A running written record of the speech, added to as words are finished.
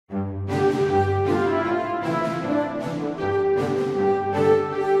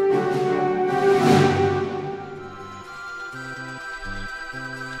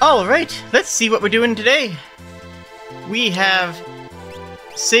Alright, let's see what we're doing today. We have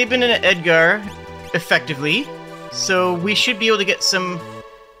Sabin and Edgar, effectively, so we should be able to get some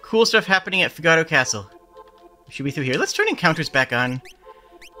cool stuff happening at Figaro Castle. Should be through here. Let's turn encounters back on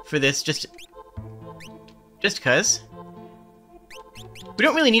for this, just cuz. We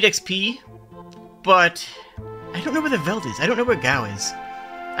don't really need XP, but I don't know where the Veld is. I don't know where Gao is.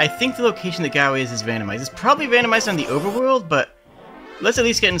 I think the location that Gao is randomized. It's probably randomized on the overworld, but let's at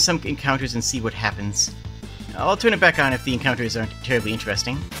least get in some encounters and see what happens. I'll turn it back on if the encounters aren't terribly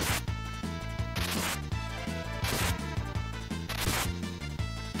interesting.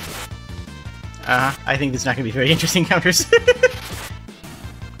 I think this is not going to be very interesting encounters.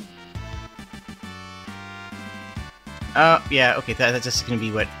 Yeah, okay, that's just going to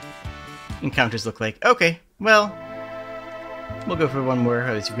be what encounters look like. Okay, well, we'll go for one more.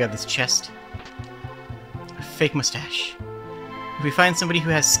 Let's grab this chest. A fake mustache. If we find somebody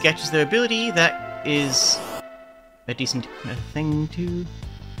who has sketch as their ability, that is a decent thing to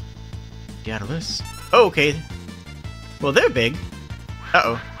get out of this. Oh, okay. Well, they're big.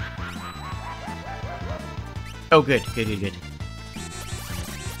 Uh-oh. Oh, good.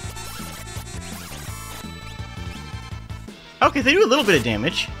 Okay, they do a little bit of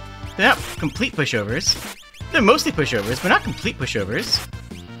damage. They're not complete pushovers. They're mostly pushovers, but not complete pushovers.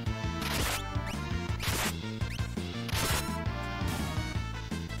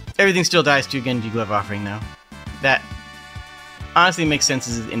 Everything still dies to Genji Glove Offering, though. That honestly makes sense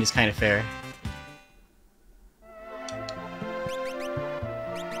and is kind of fair.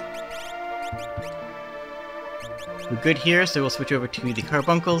 We're good here, so we'll switch over to the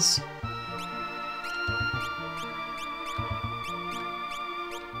carbuncles.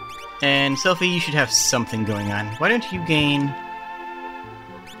 And Selphie, you should have something going on. Why don't you gain...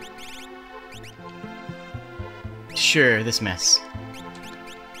 Sure, this mess.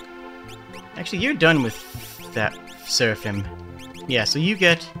 Actually, you're done with that Seraphim. Yeah, so you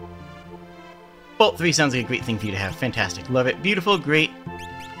get... Bolt 3 sounds like a great thing for you to have. Fantastic. Love it. Beautiful, great.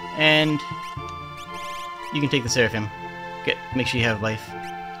 And... you can take the Seraphim. Make sure you have life.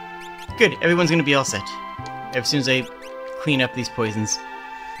 Good, everyone's gonna be all set. As soon as I clean up these poisons.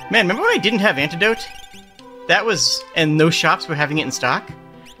 Man, remember when I didn't have Antidote? That was... and no shops were having it in stock?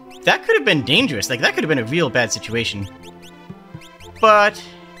 That could have been dangerous. Like, that could have been a real bad situation. But...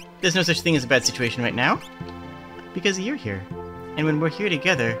 there's no such thing as a bad situation right now. Because you're here. And when we're here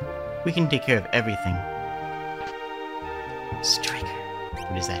together, we can take care of everything. Striker.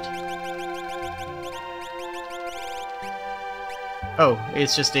 What is that? Oh,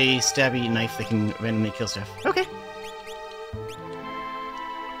 it's just a stabby knife that can randomly kill stuff. Okay.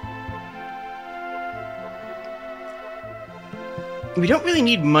 We don't really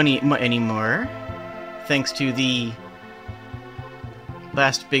need money anymore, thanks to the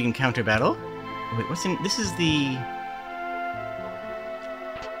last big encounter battle. Wait, what's in... this is the...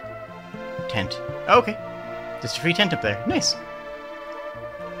 tent. Oh, okay. Just a free tent up there. Nice.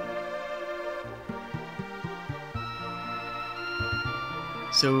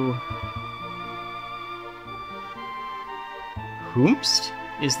 So... whomst?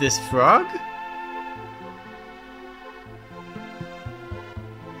 Is this frog?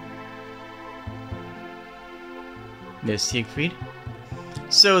 There's Siegfried.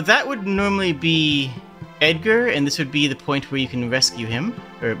 So that would normally be Edgar, and this would be the point where you can rescue him.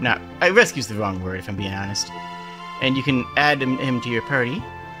 Or not, rescue's the wrong word if I'm being honest. And you can add him to your party.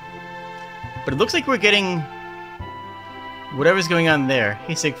 But it looks like we're getting whatever's going on there.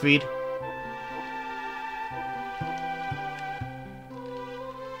 Hey Siegfried.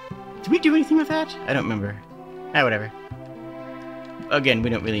 Did we do anything with that? I don't remember. Ah, whatever. Again,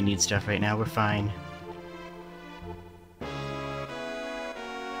 we don't really need stuff right now, we're fine.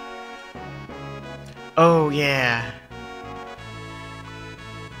 Oh, yeah.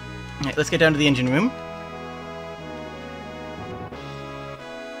 Alright, let's get down to the engine room.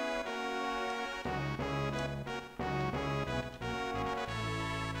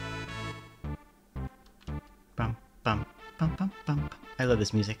 Bum, bum, bum, bum, bum. I love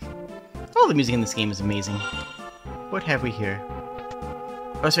this music. All the music in this game is amazing. What have we here?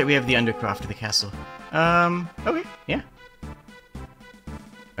 Oh, that's right, we have the Undercroft of the castle. Okay, yeah.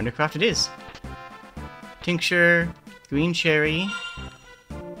 Undercroft it is. Tincture, green cherry,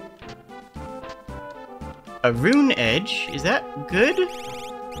 a rune edge. Is that good?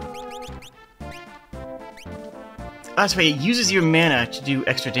 Oh, that's right, it uses your mana to do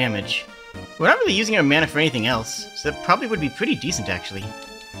extra damage. We're not really using our mana for anything else, so that probably would be pretty decent, actually.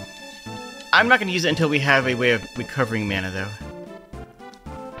 I'm not going to use it until we have a way of recovering mana, though.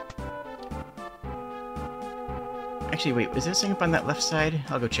 Actually, wait, is there something up on that left side?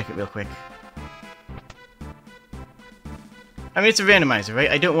 I'll go check it real quick. I mean, it's a randomizer,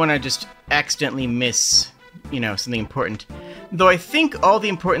 right? I don't want to just accidentally miss, you know, something important. Though I think all the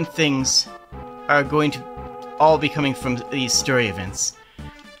important things are going to all be coming from these story events.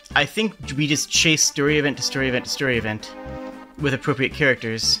 I think we just chase story event to story event to story event with appropriate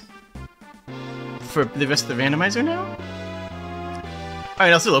characters for the rest of the randomizer now?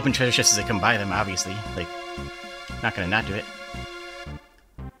 Alright, I'll still open treasure chests as I come by them, obviously. Like, not gonna not do it.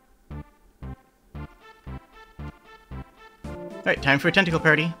 Alright, time for a tentacle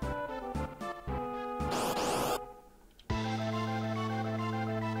party.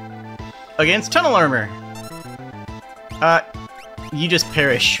 Against tunnel armor! You just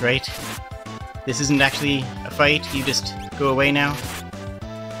perish, right? This isn't actually a fight, you just go away now?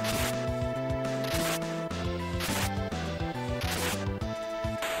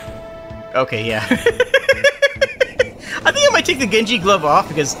 Okay, yeah. I think I might take the Genji glove off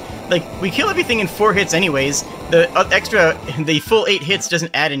because, like, we kill everything in 4 hits anyways. The full 8 hits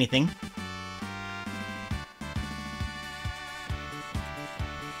doesn't add anything.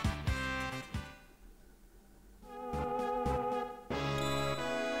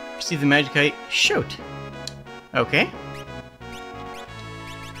 See the Magikite? Shoot. Okay.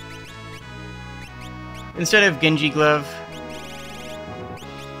 Instead of Genji glove,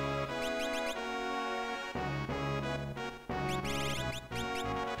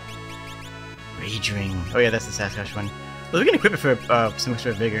 Rage Ring. Oh yeah, that's the Sasquatch one. Well, we can equip it for some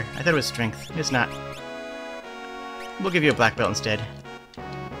extra vigor. I thought it was strength. It's not. We'll give you a black belt instead.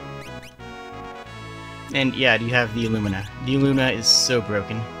 And yeah, you have the Illumina. The Illumina is so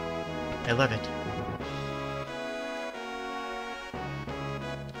broken. I love it.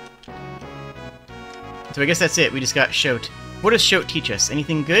 So I guess that's it. We just got Shout. What does Shout teach us?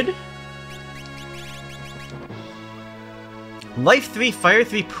 Anything good? Life 3, Fire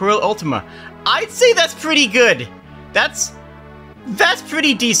 3, Pearl Ultima. I'd say that's pretty good. That's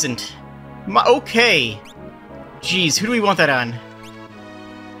pretty decent. Okay. Jeez, who do we want that on?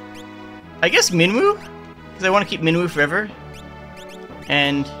 I guess Minwoo? Because I want to keep Minwoo forever.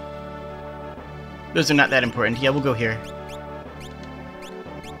 And those are not that important. Yeah, we'll go here.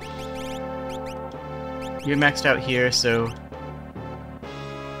 You're maxed out here, so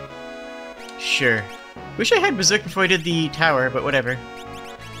sure. Wish I had Berserk before I did the tower, but whatever.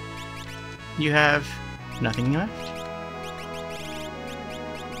 You have nothing left?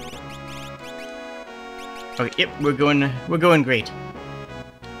 Okay, yep, we're going great.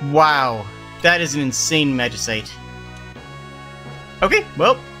 Wow, that is an insane Magicite. Okay,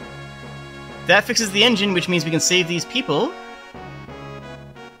 well, that fixes the engine, which means we can save these people.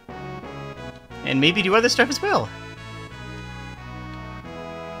 And maybe do other stuff as well.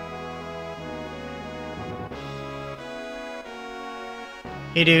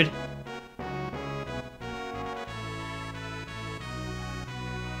 Hey, dude.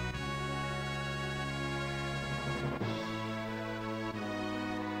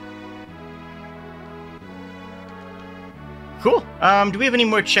 Cool. Do we have any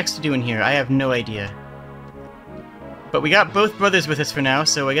more checks to do in here? I have no idea. But we got both brothers with us for now,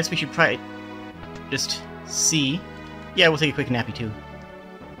 so I guess we should probably just see. Yeah, we'll take a quick nappy too.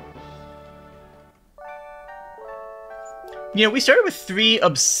 You know, we started with 3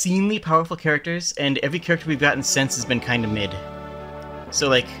 obscenely powerful characters, and every character we've gotten since has been kind of mid. So,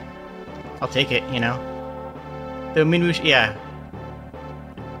 like, I'll take it, you know? The Minwoo, yeah.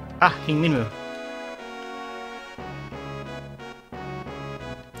 Ah, King Minwoo.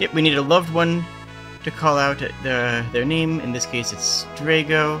 Yep, we need a loved one to call out their name. In this case, it's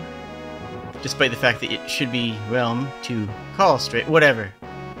Drago. Despite the fact that it should be Realm to call straight. Whatever.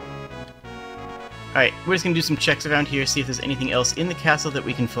 Alright, we're just gonna do some checks around here, see if there's anything else in the castle that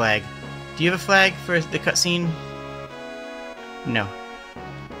we can flag. Do you have a flag for the cutscene? No.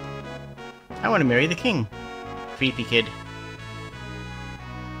 I want to marry the king. Creepy kid.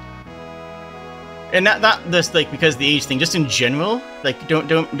 And not just like because of the age thing, just in general, like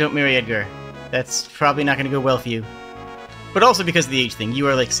don't marry Edgar. That's probably not gonna go well for you. But also because of the age thing, you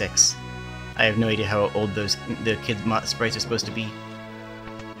are like 6. I have no idea how old the kids' sprites are supposed to be.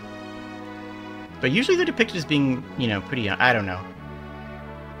 But usually they're depicted as being, you know, pretty young. I don't know.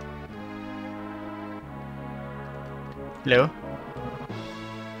 Hello?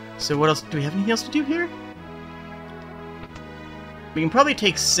 So what else? Do we have anything else to do here? We can probably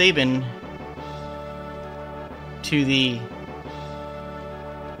take Sabin to the...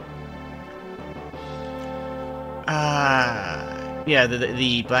 yeah,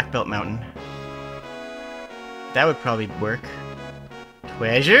 the Black Belt Mountain. That would probably work.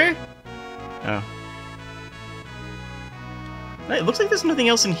 Treasure? Oh. It looks like there's nothing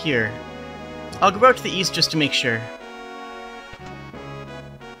else in here. I'll go out to the east just to make sure.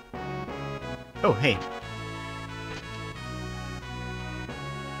 Oh, hey.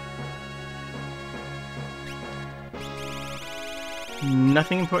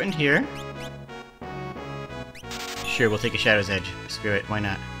 Nothing important here. Sure, we'll take a Shadow's Edge. Screw it, why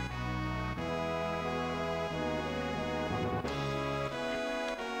not?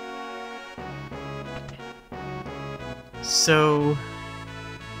 So...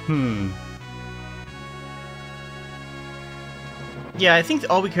 Yeah, I think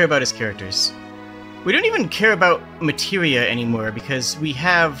all we care about is characters. We don't even care about materia anymore, because we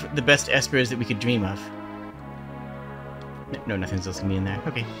have the best espers that we could dream of. No, nothing's else gonna be in there.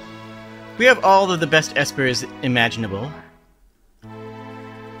 Okay. We have all of the best espers imaginable.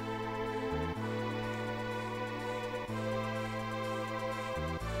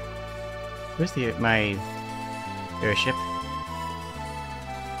 Where's my airship?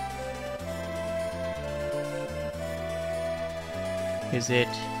 Is it...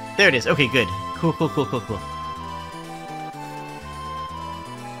 There it is. Okay, good. Cool.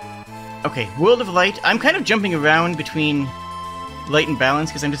 Okay, World of Light. I'm kind of jumping around between Light and Balance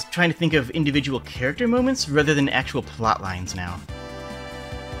because I'm just trying to think of individual character moments rather than actual plot lines now.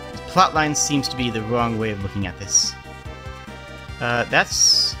 Plot lines seems to be the wrong way of looking at this.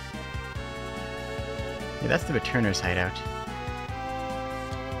 That's... Yeah, that's the Returner's hideout.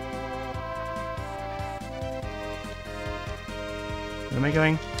 Where am I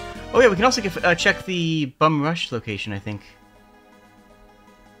going? Oh yeah, we can also check the Bum Rush location, I think.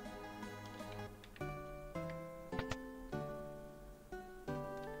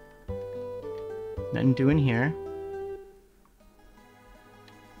 Nothing doing here.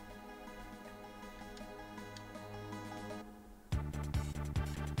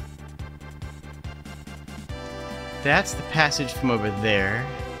 That's the passage from over there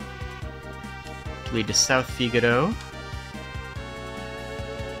to lead to South Figaro.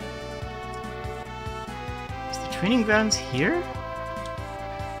 Is the training grounds here?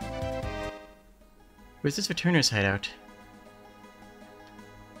 Where's this Returner's hideout?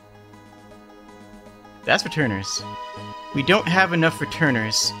 That's Returners. We don't have enough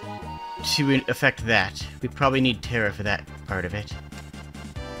Returners to affect that. We probably need Terra for that part of it.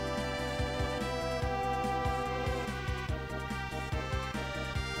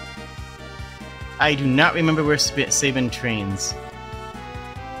 I do not remember where Sabin trains.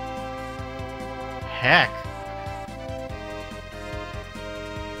 Heck.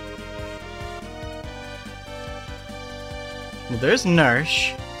 Well, there's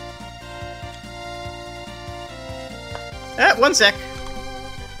Narsh. One sec.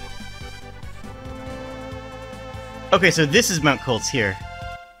 Okay, so this is Mount Colts here.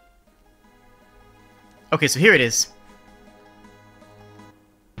 Okay, so here it is.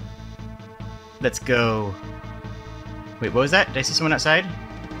 Let's go. Wait, what was that? Did I see someone outside?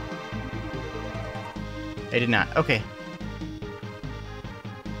 I did not. Okay.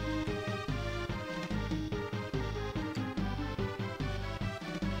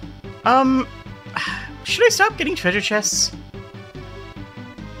 Should I stop getting treasure chests?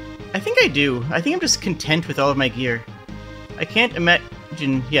 I think I do. I think I'm just content with all of my gear. I can't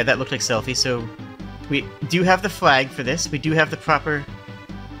imagine... Yeah, that looked like Selfie, so... We do have the flag for this. We do have the proper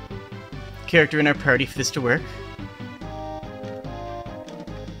character in our party for this to work.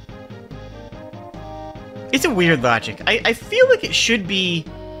 It's a weird logic. I feel like it should be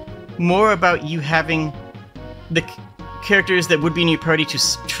more about you having the characters that would be in your party to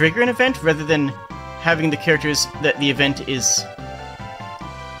trigger an event, rather than having the characters that the event is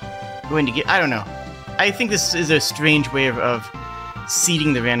going to get. I don't know. I think this is a strange way of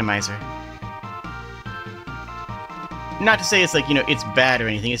seeding the randomizer. Not to say it's like, you know, it's bad or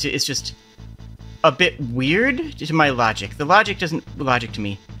anything. It's just a bit weird to my logic. The logic doesn't logic to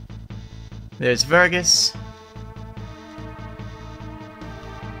me. There's Vargas.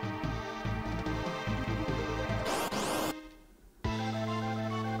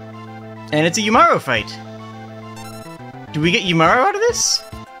 And it's a Yumaro fight. Do we get Yumaro out of this?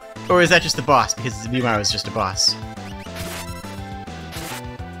 Or is that just the boss, because Yumaro is just a boss?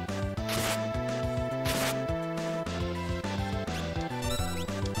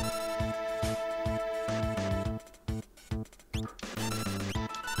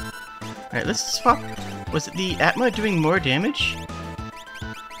 Alright, let's swap. Was it the Atma doing more damage?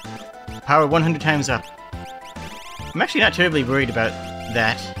 Power 100 times up. I'm actually not terribly worried about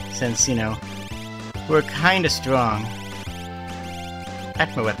that, since, you know, we're kinda strong.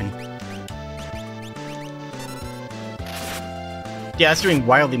 Atma weapon. Yeah, that's doing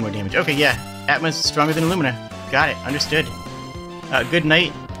wildly more damage. Okay, yeah. Atma's stronger than Illumina. Got it. Understood. Good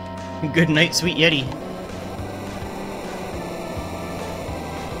night. Good night, sweet Yeti.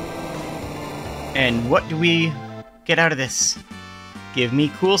 And what do we get out of this? Give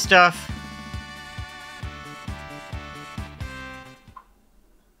me cool stuff.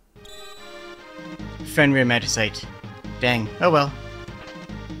 Fenrir Magicite. Dang. Oh well.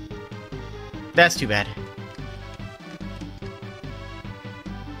 That's too bad.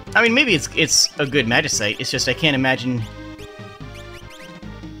 I mean, maybe it's a good Magicite. It's just I can't imagine.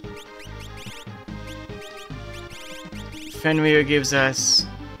 Fenrir gives us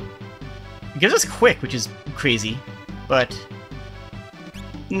quick, which is crazy, but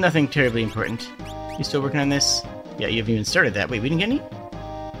nothing terribly important. You still working on this? Yeah, you haven't even started that. Wait, we didn't get any?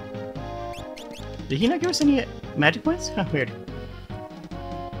 Did he not give us any magic points? Huh, weird.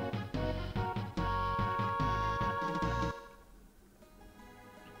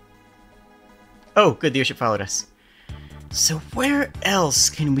 Oh, good, the airship followed us. So where else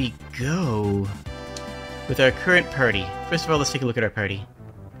can we go with our current party? First of all, let's take a look at our party.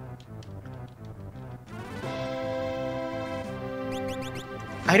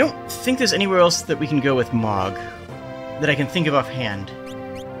 I don't think there's anywhere else that we can go with Mog that I can think of offhand.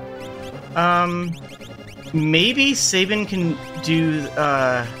 Maybe Sabin can do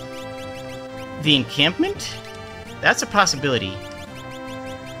the encampment? That's a possibility.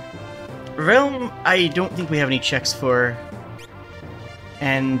 Realm, I don't think we have any checks for,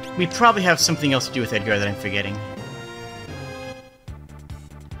 and we probably have something else to do with Edgar that I'm forgetting.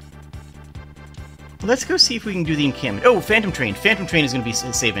 Let's go see if we can do the encampment. Oh, Phantom Train! Phantom Train is going to be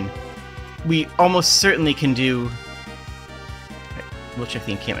Sabin. We almost certainly can do... We'll check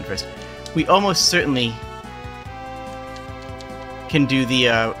the encampment first. We almost certainly can do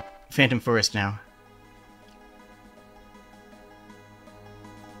the Phantom Forest now.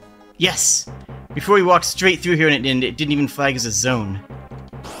 Yes! Before we walked straight through here and it didn't even flag as a zone.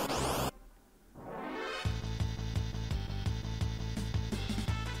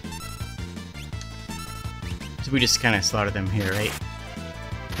 So we just kind of slaughter them here, right?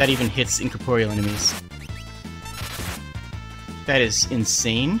 That even hits incorporeal enemies. That is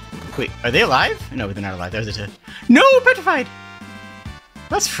insane. Wait, are they alive? No, they're not alive. That was a... No! Petrified!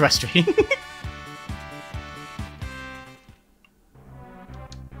 That's frustrating.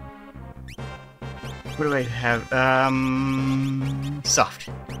 What do I have? Soft.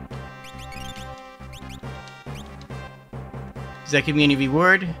 Does that give me any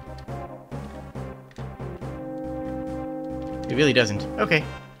reward? It really doesn't. Okay.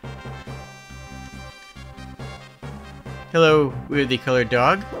 Hello, weirdly colored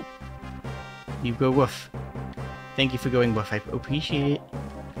dog. You go woof. Thank you for going woof. I appreciate it.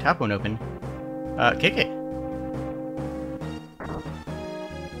 Top won't open. Kick it.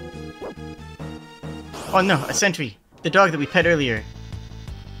 Oh no, a sentry! The dog that we pet earlier.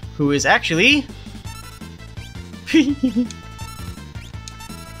 Who is actually...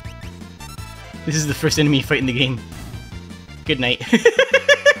 This is the first enemy fight in the game. Good night.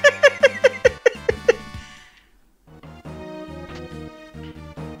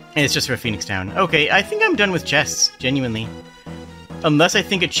 And it's just for Phoenix Town. Okay, I think I'm done with chests, genuinely. Unless I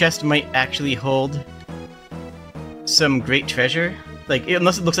think a chest might actually hold some great treasure. Like,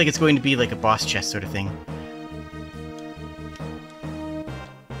 unless it looks like it's going to be like a boss chest sort of thing.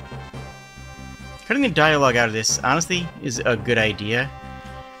 Cutting the dialogue out of this, honestly, is a good idea.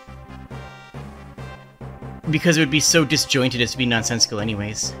 Because it would be so disjointed as to be nonsensical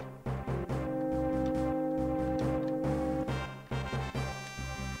anyways.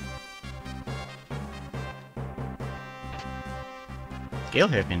 Gale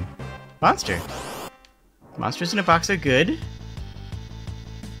Hairpin. Monster. Monsters in a box are good.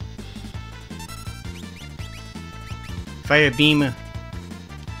 Fire beam.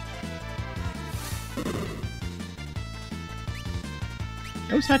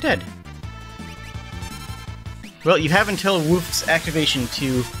 Oh, it's not dead. Well, you have until Woof's activation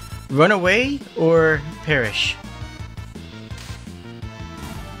to run away or perish.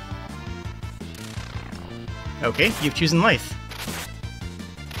 Okay, you've chosen life.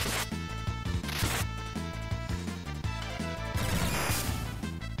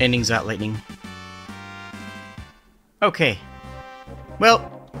 Ending Zot Lightning. Okay.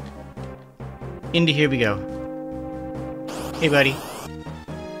 Well, into here we go. Hey, buddy.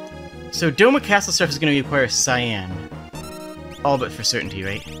 So Doma Castle stuff is going to require cyan. All but for certainty,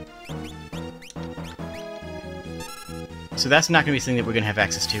 right? So that's not going to be something that we're going to have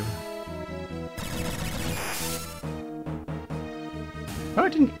access to. Oh,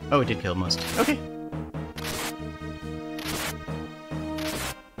 it didn't... Oh, it did kill most. Okay.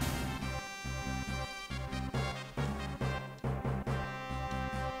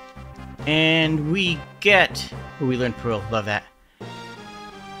 And we get... Oh, we learned Pearl. Love that.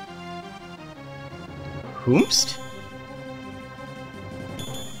 Whomst?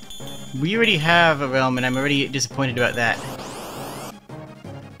 We already have a realm, and I'm already disappointed about that.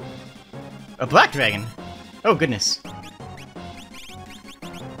 A black dragon! Oh, goodness.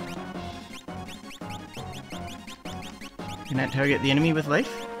 Can that target the enemy with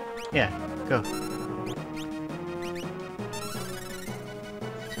life? Yeah, go.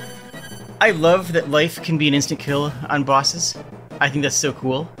 I love that life can be an instant kill on bosses. I think that's so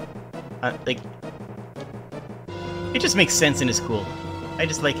cool. Like, it just makes sense and is cool. I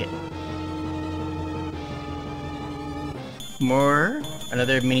just like it. More?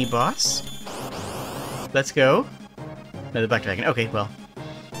 Another mini boss? Let's go. Another black dragon. Okay, well.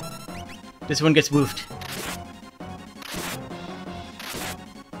 This one gets woofed.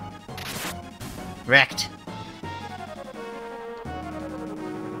 Wrecked.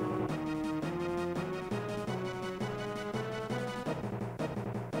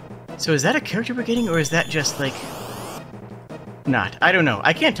 So is that a character we're getting, or is that just, like... not? I don't know.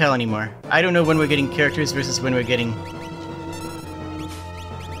 I can't tell anymore. I don't know when we're getting characters versus when we're getting...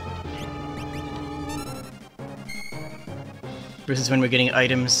 versus when we're getting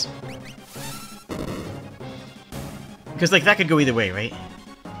items. Because, like, that could go either way, right?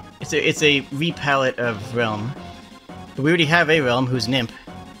 It's a repalette of Realm. But we already have a Realm who's Nymph.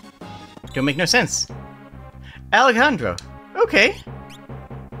 Don't make no sense. Alejandro. Okay.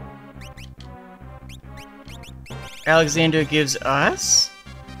 Alexander gives us...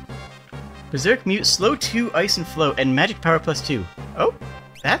 Berserk, Mute, Slow 2, Ice and Flow, and Magic Power plus 2. Oh,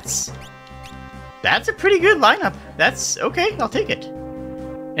 that's a pretty good lineup. That's okay, I'll take it.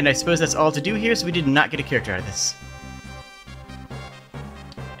 And I suppose that's all to do here, so we did not get a character out of this.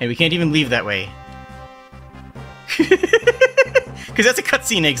 And we can't even leave that way. Because that's a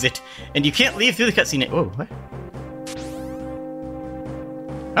cutscene exit, and you can't leave through the cutscene. Whoa, what?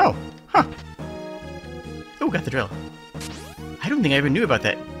 Oh, huh. Oh, got the drill. I don't think I ever knew about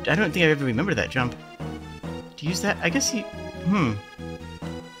that. I don't think I ever remembered that jump. To use that, I guess he... I'm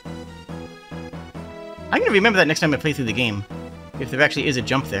gonna remember that next time I play through the game. If there actually is a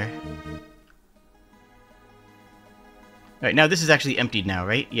jump there. Alright, now this is actually emptied now,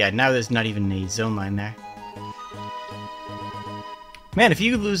 right? Yeah, now there's not even a zone line there. Man, if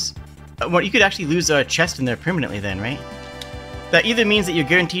you lose... well, you could actually lose a chest in there permanently then, right? That either means that you're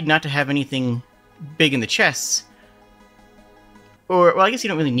guaranteed not to have anything big in the chests, or, well, I guess you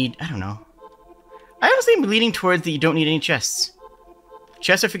don't really need... I don't know. I honestly am leaning towards that you don't need any chests.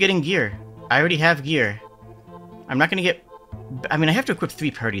 Chests are for getting gear. I already have gear. I'm not gonna get... I mean, I have to equip 3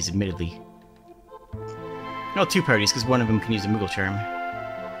 parties, admittedly. No, 2 parties, because one of them can use a Moogle Charm.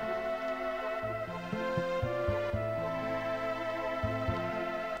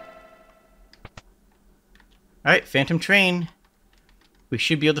 Alright, Phantom Train. We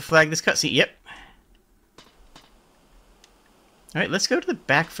should be able to flag this cutscene. Yep. Alright, let's go to the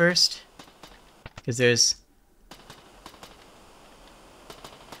back first. Because there's...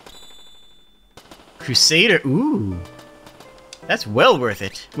 Crusader. Ooh. That's well worth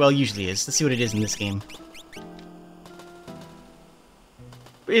it. Well, usually is. Let's see what it is in this game.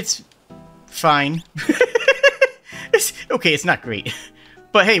 It's... fine. It's... okay, it's not great.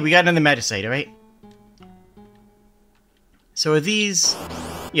 But hey, we got another Magicite, alright? So are these...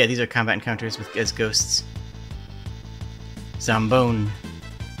 yeah, these are combat encounters with as ghosts. Zambone.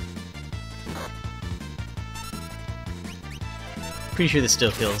 Pretty sure this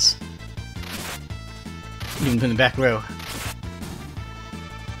still kills. Even from the back row.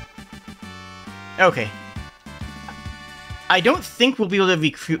 Okay. I don't think we'll be able to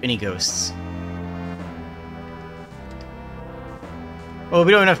recruit any ghosts. Well,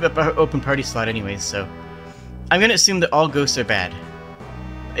 we don't have enough open party slot anyways, so... I'm gonna assume that all ghosts are bad.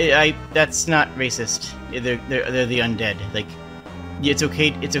 That's not racist. They're the undead. Like, it's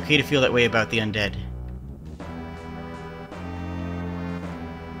okay to feel that way about the undead.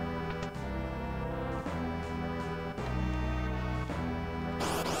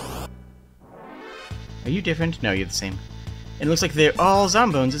 Are you different? No, you're the same. And it looks like they're all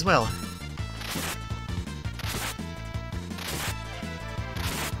Zombones as well.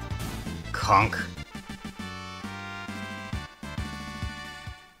 Conk.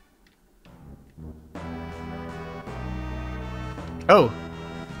 Oh,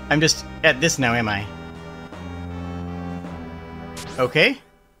 I'm just at this now, am I? Okay.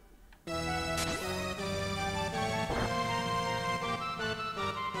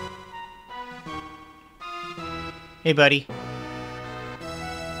 Hey, buddy.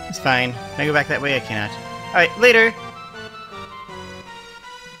 It's fine. Can I go back that way? I cannot. Alright, later!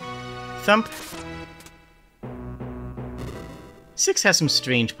 Thump. 6 has some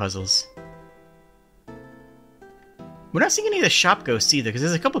strange puzzles. We're not seeing any of the shop ghosts either, because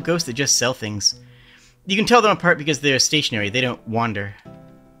there's a couple ghosts that just sell things. You can tell them apart because they're stationary, they don't wander.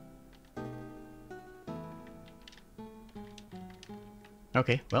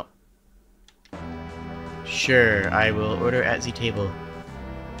 Okay, well. Sure, I will order at the table.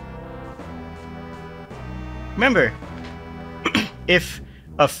 Remember, if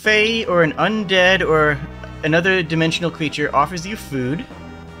a fae or an undead or another dimensional creature offers you food,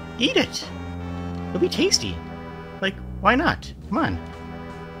 eat it. It'll be tasty. Like, why not? Come on.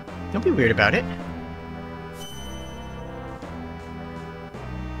 Don't be weird about it.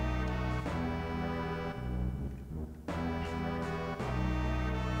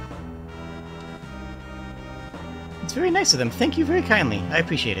 It's very nice of them. Thank you very kindly. I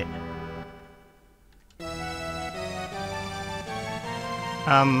appreciate it.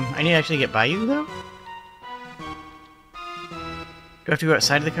 I need to actually get by you, though? Do I have to go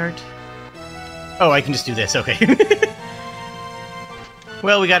outside of the cart? Oh, I can just do this. Okay.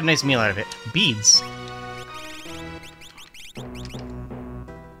 Well, we got a nice meal out of it. Beads.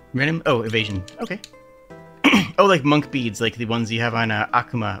 Random... Oh, evasion. Okay. Oh, like monk beads, like the ones you have on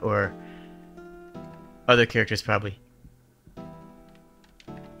Akuma, or... other characters, probably.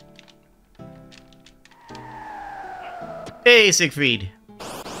 Hey, Siegfried!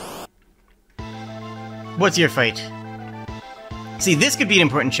 What's your fight? See, this could be an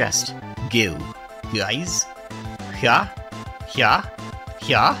important chest. Go, guys. Yeah? Yeah?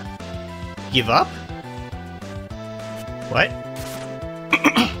 Yeah? Give up? What?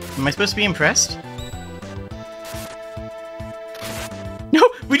 Am I supposed to be impressed? No!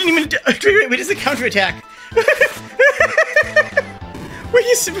 We didn't even trigger it! We just a counterattack! Were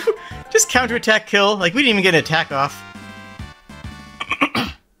you just counterattack kill? Like, we didn't even get an attack off.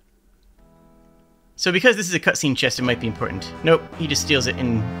 So because this is a cutscene chest, it might be important. Nope, he just steals it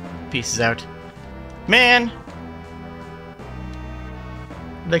and pieces out. Man!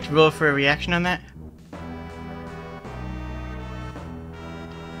 I'd like to roll for a reaction on that.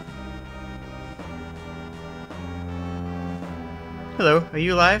 Hello, are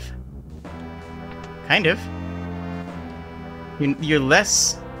you alive? Kind of. You're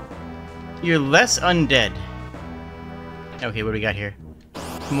less undead. Okay, what do we got here?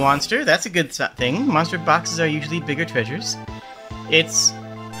 Monster, that's a good thing. Monster boxes are usually bigger treasures. It's...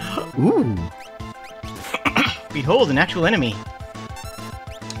 Ooh! Behold, an actual enemy.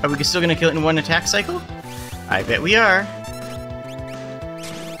 Are we still gonna kill it in one attack cycle? I bet we are.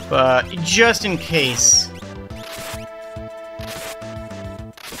 But just in case...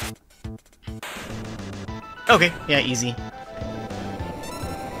 Okay, yeah, easy.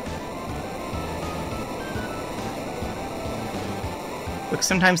 Look,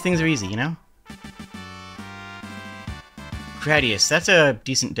 sometimes things are easy, you know? Gradius, that's a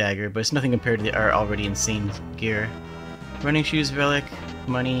decent dagger, but it's nothing compared to our already insane gear. Running shoes, relic,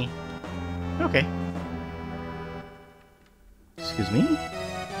 money... Okay. Excuse me?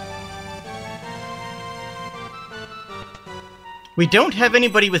 We don't have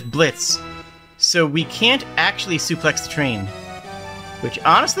anybody with Blitz, so we can't actually suplex the train. Which,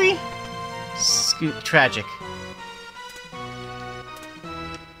 honestly, tragic.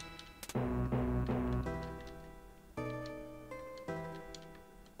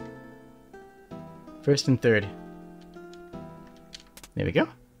 First and third. There we go.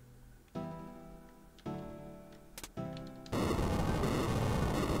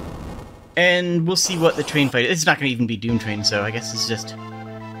 And we'll see what the train fight is. It's not going to even be Doom Train, so I guess it's just...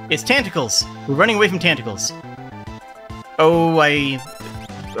 It's Tentacles! We're running away from Tentacles. Oh,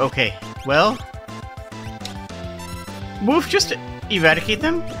 okay. Well... Woof, just eradicate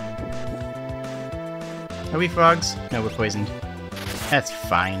them? Are we frogs? No, we're poisoned. That's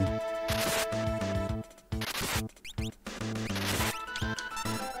fine.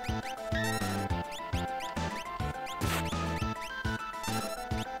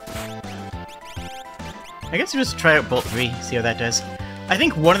 I guess we'll just try out Bolt 3, see how that does. I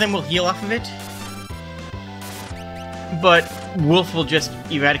think one of them will heal off of it. But Wolf will just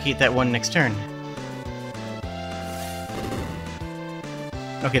eradicate that one next turn.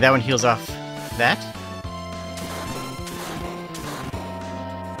 Okay, that one heals off that.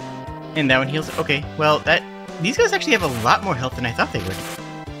 And that one heals... Okay, well, these guys actually have a lot more health than I thought they would.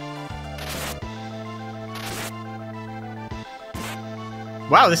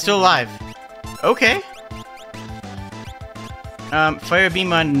 Wow, they're still alive. Okay. Fire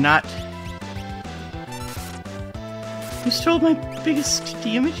beam on not... You stole my biggest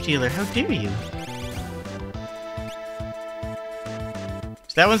damage dealer, how dare you?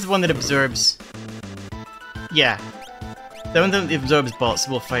 So that one's the one that absorbs... Yeah. That one that absorbs bolts,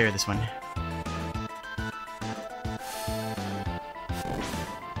 so we'll fire this one.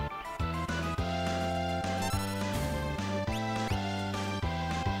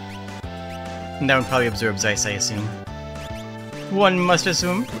 And that one probably absorbs ice, I assume. One must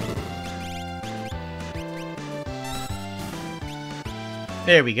assume.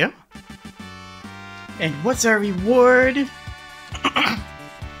 There we go. And what's our reward?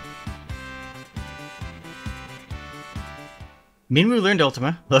 Minwu learned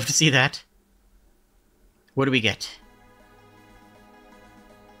Ultima. Love to see that. What do we get?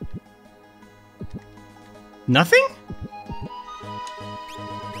 Nothing?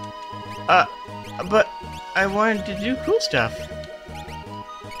 But I wanted to do cool stuff.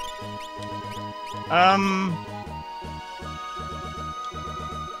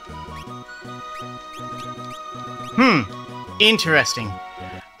 Interesting.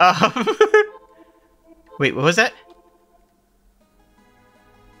 Wait, what was that?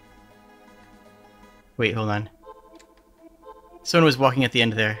 Wait, hold on. Someone was walking at the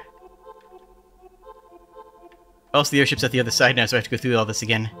end there. Also, the airship's at the other side now, so I have to go through all this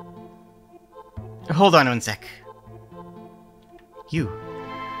again. Hold on one sec. You're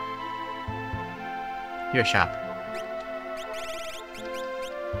a shop.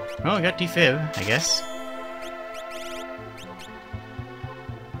 Oh, I got defib, I guess.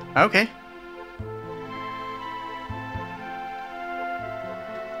 Okay.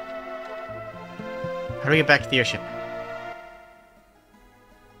 How do we get back to the airship?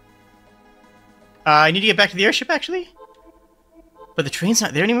 I need to get back to the airship, actually? But the train's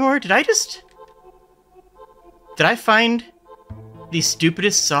not there anymore? Did I find the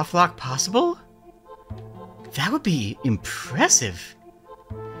stupidest softlock possible? That would be impressive.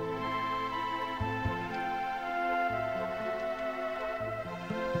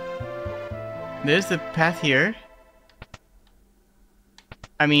 There's the path here.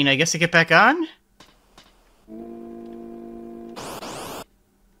 I mean, I guess I get back on?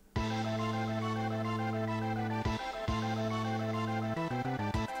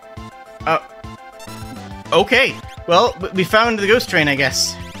 Okay. Well, we found the ghost train, I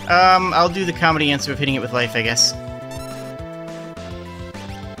guess. I'll do the comedy answer of hitting it with life, I guess.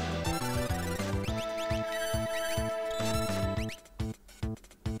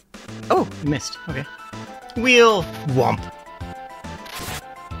 Oh, you missed. Okay. Wheel whomp.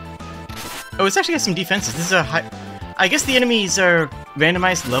 Oh, it's actually got some defenses. This is a high... I guess the enemies are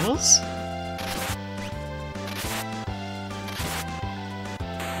randomized levels?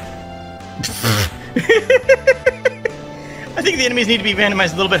 I think the enemies need to be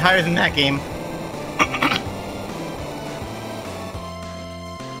randomized a little bit higher than that game.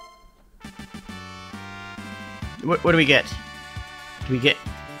 What do we get? Do we get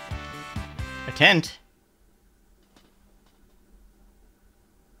a tent?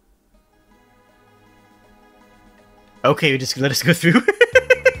 Okay, just let us go through.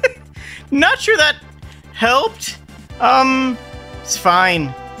 Not sure that helped. It's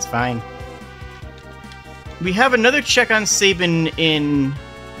fine. It's fine. We have another check on Sabin in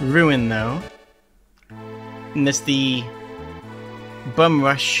Ruin, though. And that's the Bum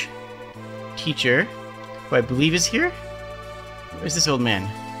Rush teacher, who I believe is here? Where's this old man?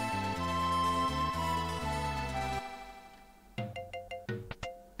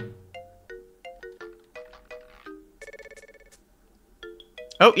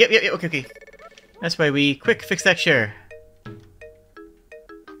 Oh, yep, okay. That's why we quick fix that chair.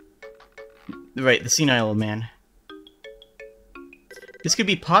 Right, the senile old man. This could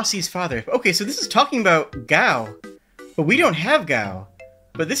be Posse's father. Okay, so this is talking about Gao, but we don't have Gao.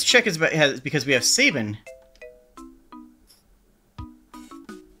 But this check is because we have Sabin.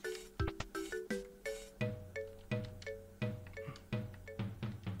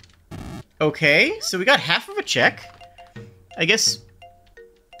 Okay, so we got half of a check. I guess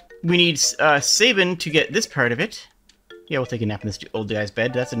we need Sabin to get this part of it. Yeah, we'll take a nap in this old guy's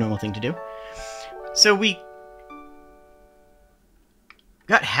bed. That's a normal thing to do. So we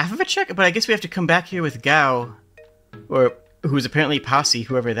got half of a check, but I guess we have to come back here with Gao, or who's apparently Posse,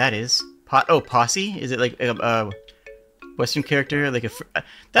 whoever that is. Posse? Is it like a Western character? Like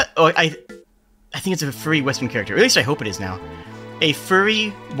I think it's a furry Western character. Or at least I hope it is now. A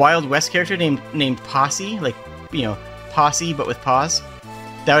furry Wild West character named Posse, like, you know, Posse but with paws.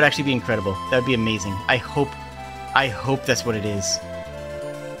 That would actually be incredible. That would be amazing. I hope that's what it is.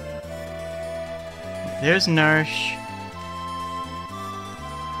 There's Narsh.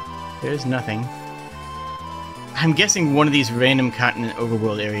 There's nothing. I'm guessing one of these random continent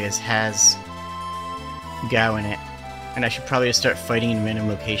overworld areas has Gao in it. And I should probably just start fighting in random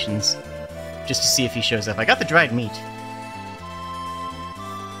locations, just to see if he shows up. I got the dried meat.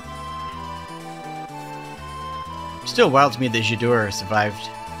 Still wild to me that Jador survived.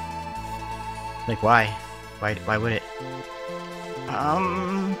 Like, why? Why would it?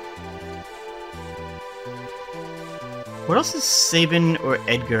 What else is Sabin or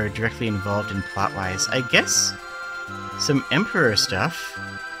Edgar directly involved in plot-wise? I guess some Emperor stuff.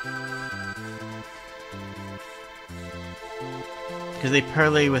 Because they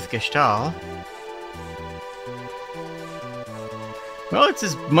parlay with Gestalt. Well, it's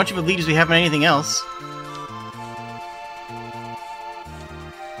as much of a lead as we have on anything else.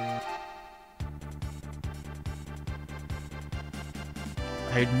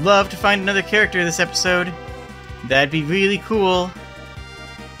 I'd love to find another character this episode. That'd be really cool.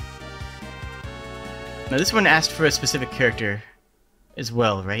 Now this one asked for a specific character as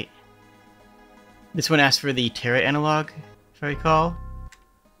well, right? This one asked for the Terra analog, if I recall.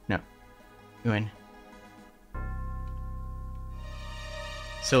 No. Go in.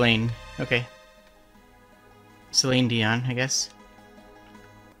 Selene. Okay. Celine Dion, I guess.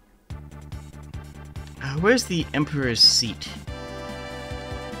 Where's the Emperor's seat?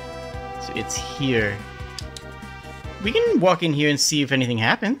 So it's here. We can walk in here and see if anything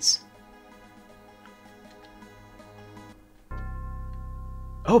happens.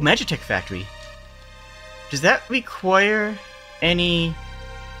 Oh, Magitech Factory. Does that require any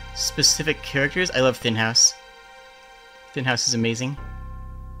specific characters? I love Thin House. Thin House is amazing.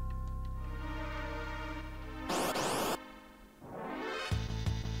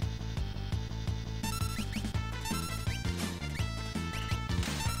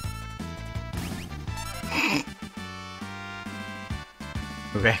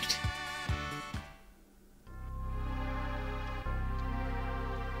 Correct.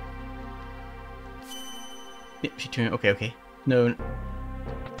 Yep, she turned. Okay. No.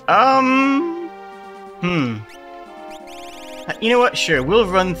 You know what? Sure, we'll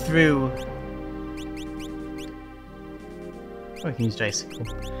run through. Oh, I can use dice. Cool.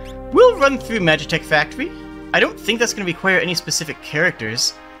 We'll run through Magitech Factory. I don't think that's going to require any specific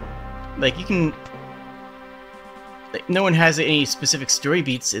characters. Like, you can. Like, no one has any specific story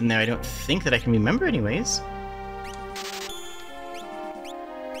beats in there, I don't think, that I can remember anyways.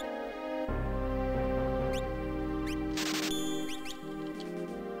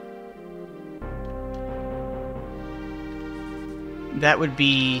 That would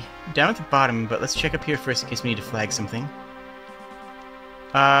be down at the bottom, but let's check up here first in case we need to flag something.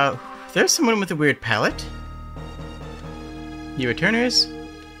 There's someone with a weird palette. You returners?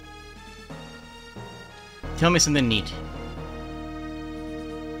 Tell me something neat.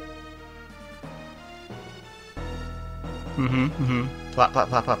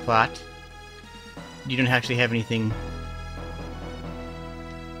 Plot. You don't actually have anything.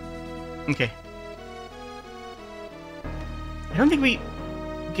 Okay. I don't think we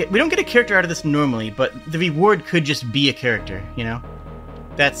don't get a character out of this normally, but the reward could just be a character, you know?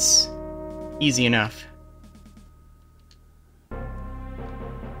 That's easy enough.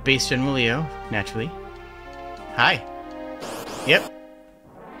 Base General Leo, naturally. Hi. Yep.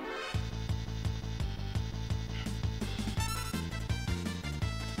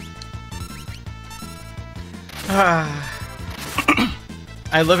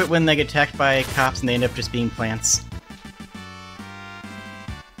 I love it when they get attacked by cops and they end up just being plants.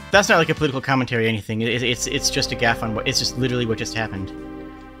 That's not like a political commentary or anything. It's just a gaff on what. It's just literally what just happened.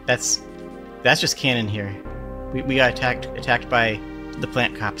 That's just canon here. We got attacked by the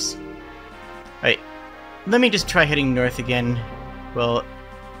plant cops. Alright. Let me just try heading north again. Well,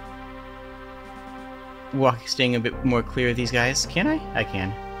 staying a bit more clear of these guys. Can I? I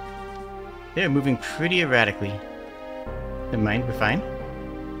can. They're moving pretty erratically. Never mind, we're fine.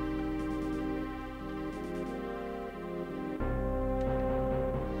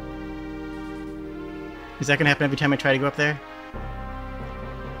 Is that gonna happen every time I try to go up there?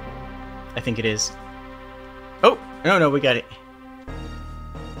 I think it is. Oh! No, we got it.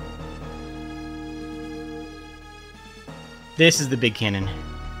 This is the big cannon.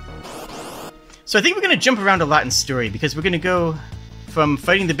 So I think we're going to jump around a lot in story, because we're going to go from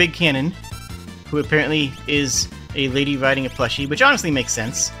fighting the big cannon, who apparently is a lady riding a plushie, which honestly makes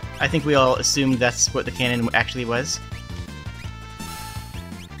sense. I think we all assumed that's what the cannon actually was.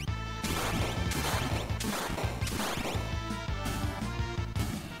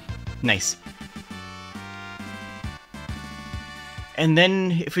 Nice. And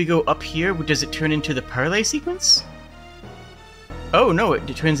then if we go up here, does it turn into the parlay sequence? Oh no, it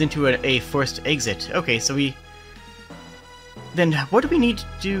turns into a forced exit. Okay, so we... Then what do we need to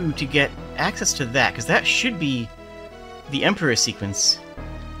do to get access to that? Because that should be the Emperor sequence.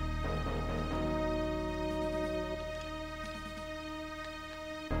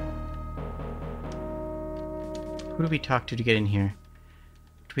 Who do we talk to get in here?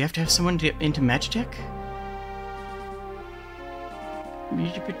 Do we have to have someone to get into Magitech?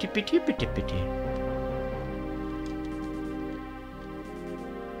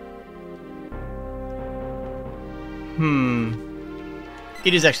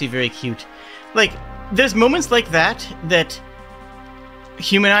 It is actually very cute. Like, there's moments like that that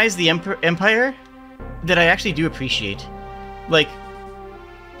humanize the Empire that I actually do appreciate. Like,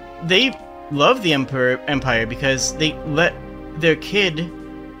 they love the Empire because they let their kid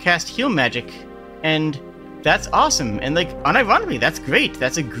cast heal magic, and that's awesome. And, like, unironically, that's great.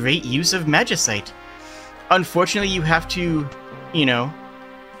 That's a great use of Magicite. Unfortunately, you have to, you know,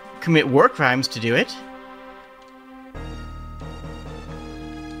 commit war crimes to do it.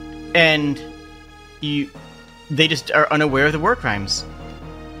 And they just are unaware of the war crimes.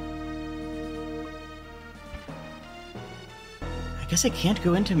 I guess I can't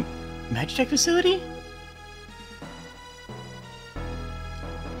go into Magitech facility?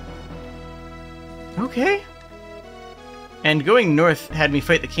 Okay. And going north had me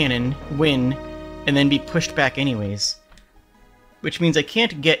fight the cannon, win, and then be pushed back anyways. Which means I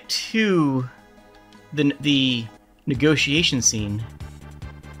can't get to the negotiation scene.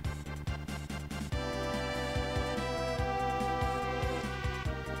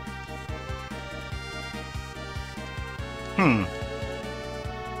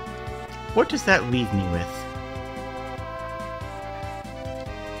 What does that leave me with?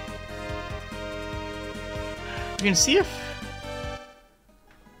 You can see if...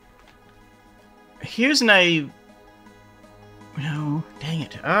 Here's an No, dang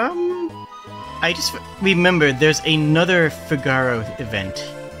it. I just remembered there's another Figaro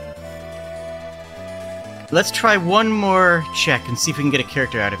event. Let's try one more check and see if we can get a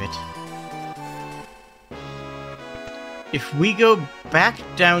character out of it. If we go back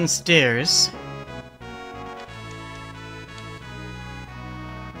downstairs...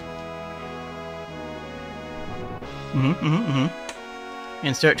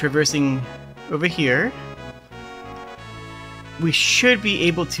 And start traversing over here, we should be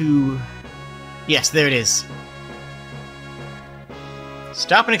able to... Yes, there it is.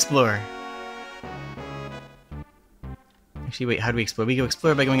 Stop and explore. Actually, wait, how do we explore? We go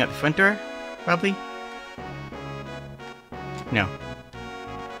explore by going out the front door? Probably? No.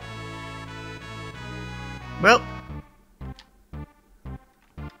 Well.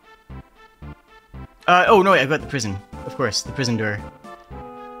 Oh no, I got the prison. Of course, the prison door.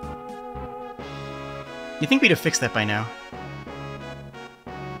 You'd think we'd have fixed that by now.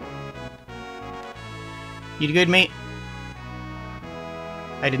 You good, mate?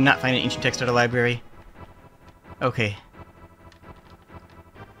 I did not find an ancient text at a library. Okay.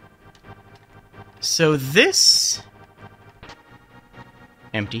 So this...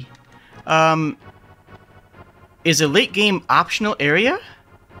 Empty. Is a late game optional area?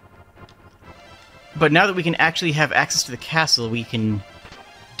 But now that we can actually have access to the castle, we can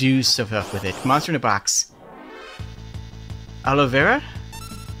do stuff with it. Monster in a box. Aloe vera?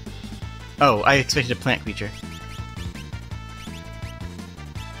 Oh, I expected a plant creature.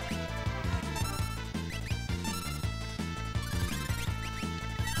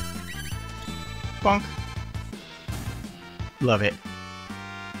 Bonk. Love it.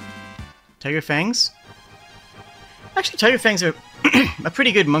 Tiger Fangs? Actually, Tiger Fangs are a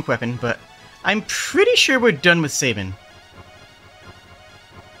pretty good monk weapon, but I'm pretty sure we're done with Sabin.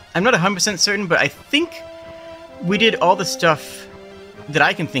 I'm not 100% certain, but I think we did all the stuff that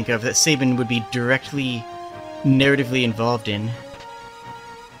I can think of that Sabin would be directly narratively involved in.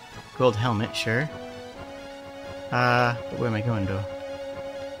 Gold helmet, sure. But where am I going, though?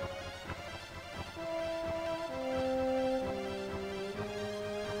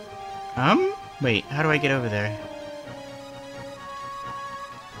 Wait, how do I get over there?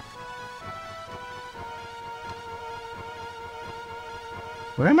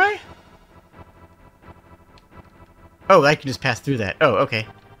 Where am I? Oh, I can just pass through that. Oh, okay.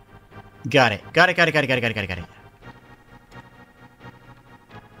 Got it. Got it.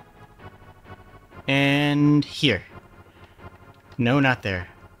 And here. No, not there.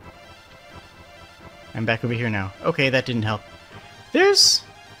 I'm back over here now. Okay, that didn't help. There's...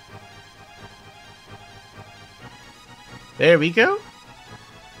 There we go?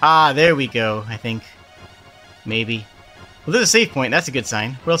 Ah, there we go, I think. Maybe. Well, there's a save point. That's a good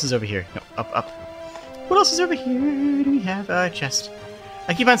sign. What else is over here? No, up. What else is over here? Do we have a chest?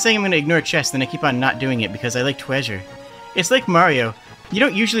 I keep on saying I'm going to ignore chest, then I keep on not doing it because I like treasure. It's like Mario. You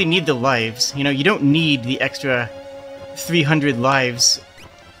don't usually need the lives. You know, you don't need the extra 300 lives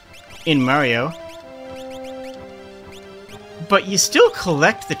in Mario. But you still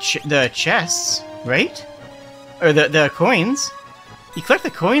collect the chests, right? Or the coins. You collect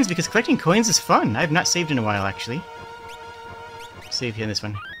the coins because collecting coins is fun. I have not saved in a while, actually. Save here in this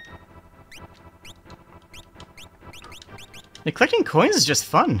one. The collecting coins is just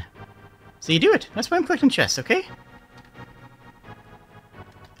fun. So you do it. That's why I'm collecting chests, okay?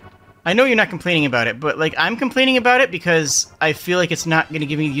 I know you're not complaining about it, but, like, I'm complaining about it because I feel like it's not going to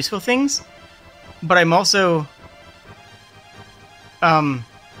give me useful things. But I'm also... I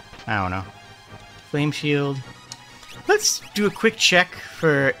don't know. Flame shield. Let's do a quick check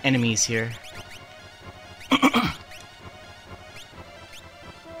for enemies here.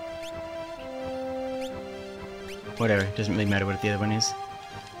 Whatever, doesn't really matter what the other one is.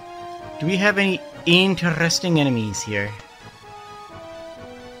 Do we have any interesting enemies here?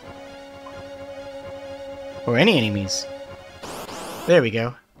 Or any enemies? There we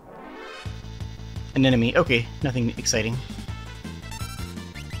go. An enemy. Okay, nothing exciting.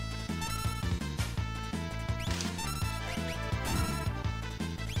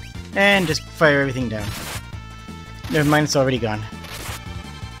 And just fire everything down. Never mind, it's already gone.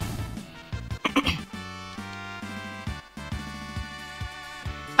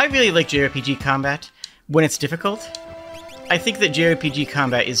 I really like JRPG combat when it's difficult. I think that JRPG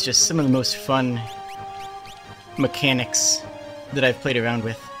combat is just some of the most fun mechanics that I've played around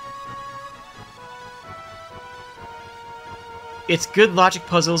with. It's good logic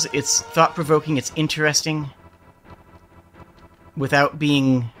puzzles, it's thought-provoking, it's interesting. Without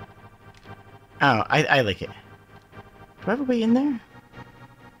being... Oh, I like it. Do I have a way in there?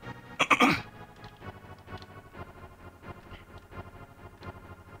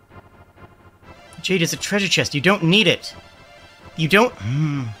 Jade is a treasure chest. You don't need it. You don't...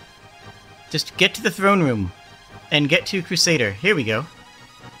 Just get to the throne room. And get to Crusader. Here we go.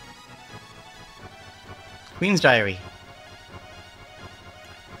 Queen's Diary.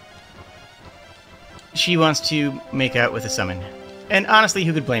 She wants to make out with a summon. And honestly,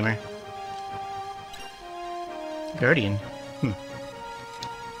 who could blame her? Guardian.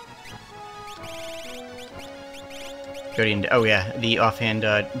 Guardian... Oh yeah, the offhand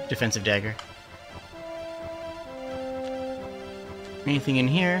defensive dagger. Anything in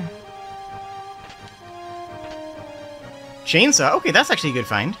here? Chainsaw? Okay, that's actually a good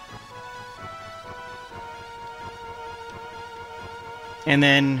find. And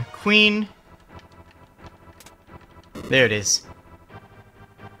then Queen. There it is.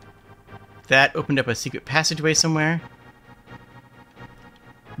 That opened up a secret passageway somewhere.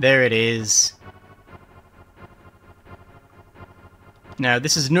 There it is. Now,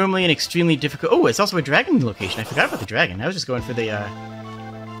 this is normally an extremely difficult... Oh, it's also a dragon location. I forgot about the dragon. I was just going for the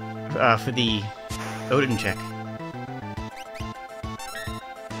Odin check.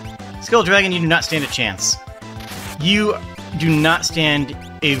 Skull Dragon, you do not stand a chance. You do not stand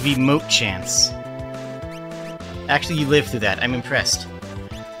a remote chance. Actually, you lived through that. I'm impressed.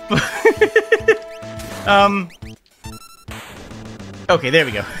 Okay, there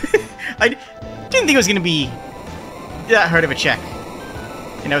we go. I didn't think it was going to be that hard of a check.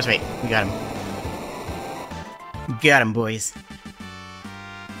 And I was right. We got him. Got him, boys.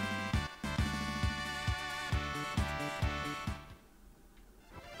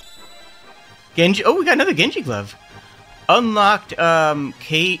 Genji. Oh, we got another Genji glove. Unlocked,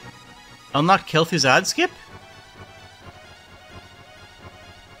 Kate. Unlocked Kel'Thuz's Odd Skip?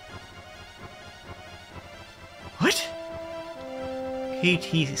 What?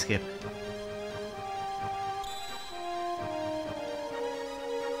 KT skip.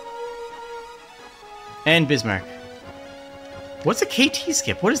 And Bismarck. What's a KT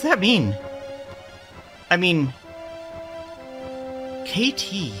skip? What does that mean? I mean...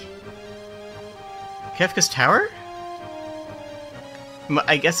 KT. Kefka's Tower?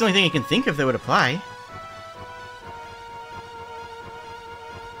 I guess the only thing I can think of that would apply.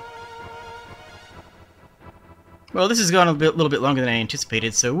 Well, this has gone a little bit longer than I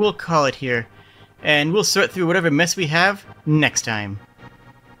anticipated, so we'll call it here. And we'll sort through whatever mess we have next time.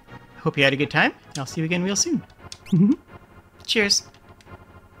 Hope you had a good time. I'll see you again real soon. Cheers.